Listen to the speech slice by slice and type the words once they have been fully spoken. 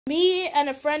Me and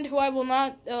a friend who I will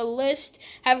not list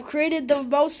have created the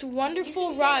most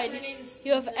wonderful ride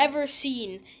you have ever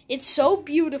seen. It's so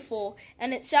beautiful,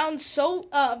 and it sounds so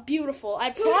beautiful.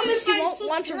 I promise you won't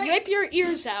want to rip your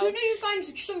ears out. Who knew you find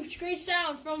some great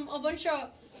sound from a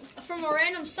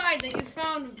random site that you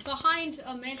found behind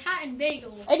a Manhattan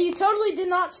bagel? And you totally did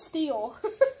not steal.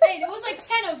 Hey, there was like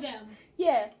 10 of them.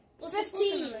 Yeah, Let's 15.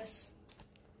 listen to this.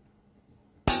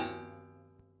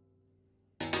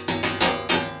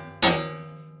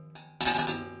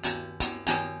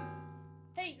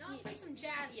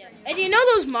 Yeah. And you know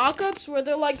those mock-ups where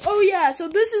they're like, oh yeah, so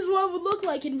this is what it would look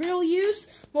like in real use?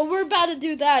 Well, we're about to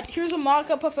do that. Here's a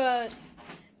mock-up of a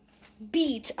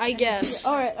beat, I guess. Yeah.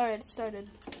 Alright, it started.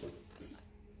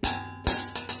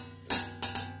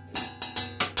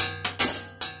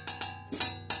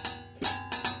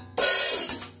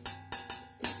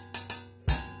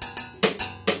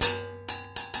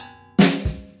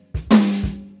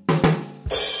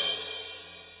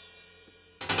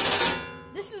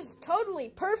 This is totally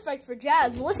perfect for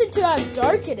jazz. Listen to how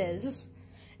dark it is.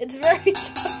 It's very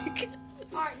dark.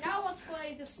 Alright, now let's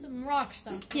play just some rock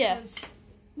stuff. Yeah.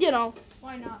 You know.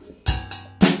 Why not?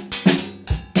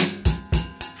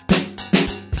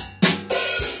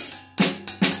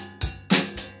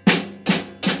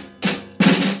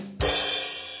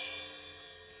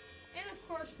 And of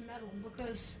course metal,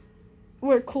 because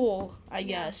we're cool, I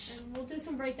guess. And we'll do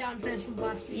some breakdowns and some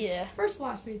blast beats. Yeah. First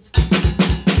blast beats.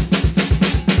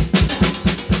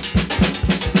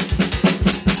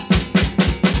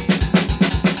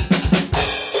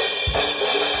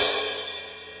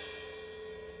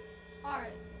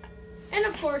 Alright. And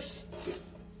of course,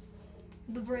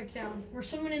 the breakdown, where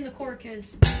someone in the cork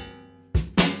is.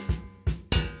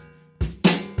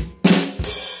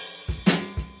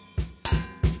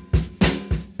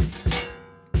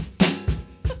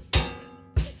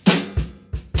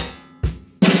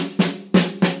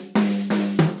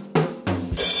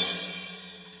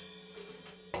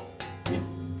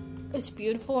 It's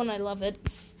beautiful and I love it.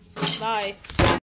 Bye.